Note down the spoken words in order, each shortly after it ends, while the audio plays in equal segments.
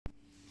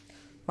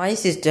My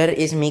sister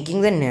is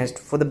making the nest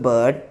for the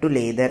bird to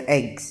lay their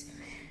eggs.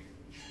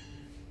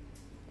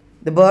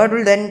 The bird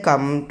will then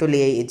come to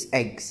lay its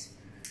eggs.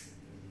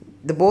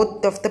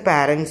 Both of the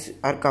parents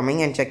are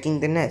coming and checking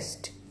the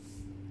nest.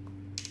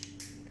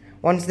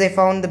 Once they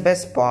found the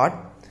best spot,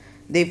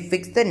 they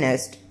fix the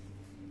nest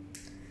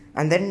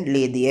and then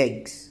lay the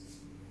eggs.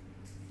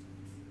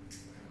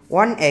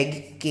 One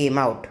egg came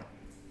out.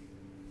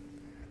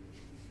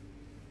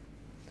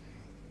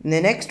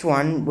 The next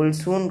one will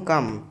soon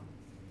come.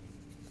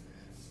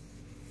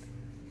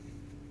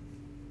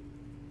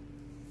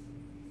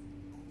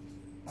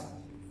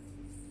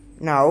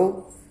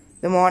 Now,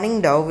 the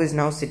mourning dove is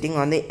now sitting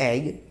on the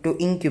egg to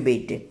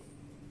incubate it.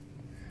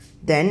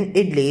 Then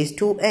it lays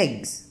 2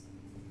 eggs.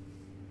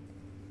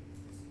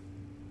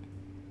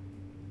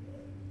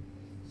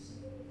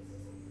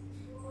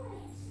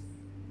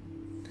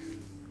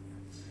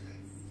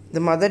 The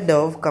mother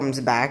dove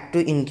comes back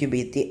to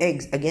incubate the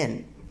eggs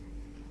again.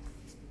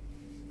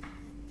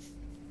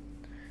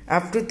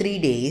 After 3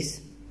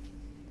 days,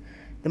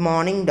 the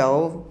mourning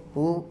dove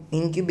who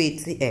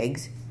incubates the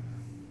eggs,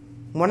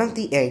 one of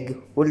the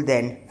egg will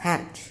then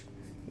hatch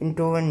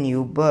into a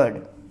new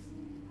bird.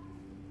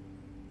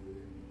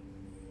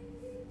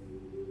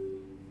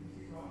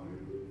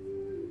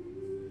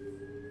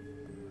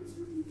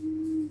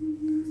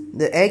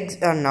 The eggs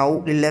are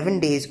now 11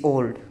 days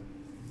old.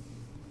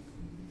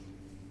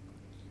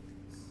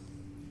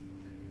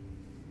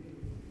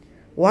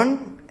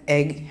 One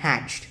egg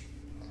hatched.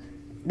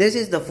 This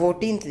is the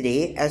 14th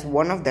day as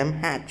one of them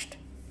hatched.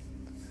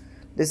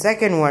 The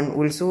second one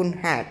will soon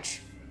hatch.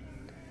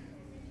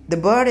 The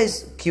bird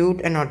is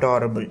cute and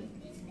adorable.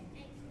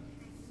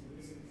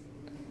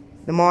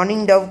 The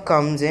mourning dove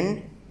comes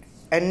in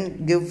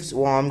and gives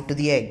warmth to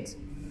the eggs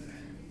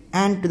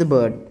and to the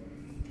bird.